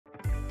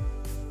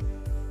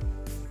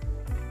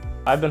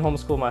I've been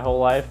homeschooled my whole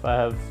life. I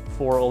have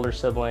 4 older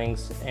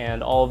siblings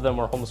and all of them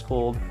were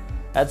homeschooled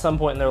at some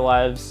point in their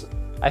lives.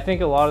 I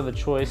think a lot of the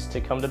choice to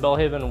come to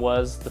Belhaven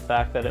was the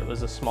fact that it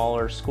was a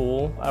smaller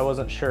school. I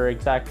wasn't sure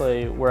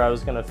exactly where I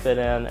was going to fit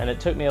in, and it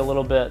took me a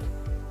little bit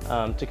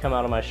to come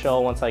out of my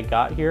shell once I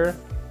got here.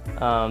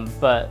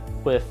 But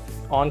with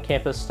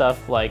on-campus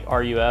stuff like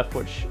RUF,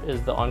 which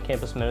is the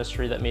on-campus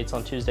ministry that meets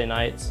on Tuesday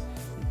nights,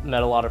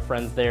 met a lot of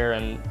friends there,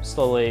 and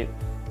slowly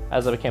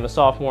as I became a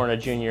sophomore and a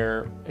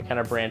junior, I kind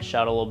of branched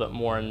out a little bit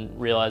more and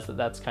realized that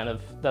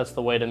that's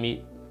the way to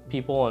meet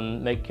people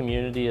and make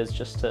community, is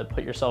just to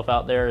put yourself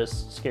out there,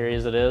 as scary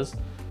as it is.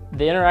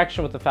 The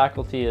interaction with the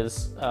faculty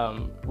is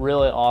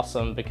really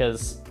awesome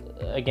because,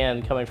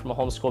 again, coming from a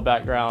homeschool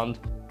background,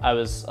 I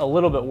was a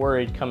little bit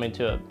worried coming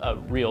to a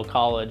real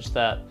college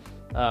that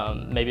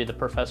maybe the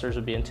professors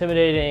would be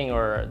intimidating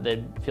or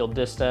they'd feel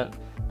distant.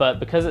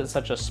 But because it's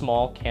such a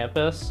small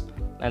campus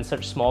and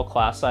such small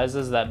class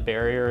sizes, that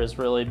barrier is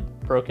really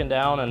broken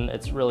down, and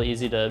it's really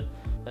easy to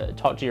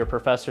talk to your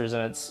professors,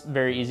 and it's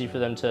very easy for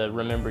them to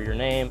remember your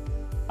name.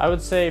 I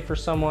would say for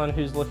someone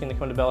who's looking to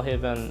come to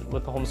Belhaven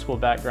with a homeschool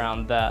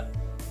background that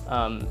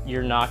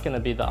you're not going to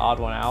be the odd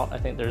one out. I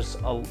think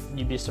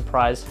you'd be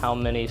surprised how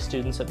many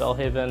students at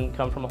Belhaven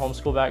come from a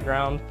homeschool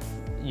background.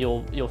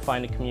 You'll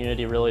find a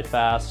community really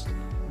fast.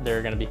 There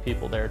are going to be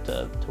people there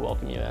to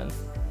welcome you in.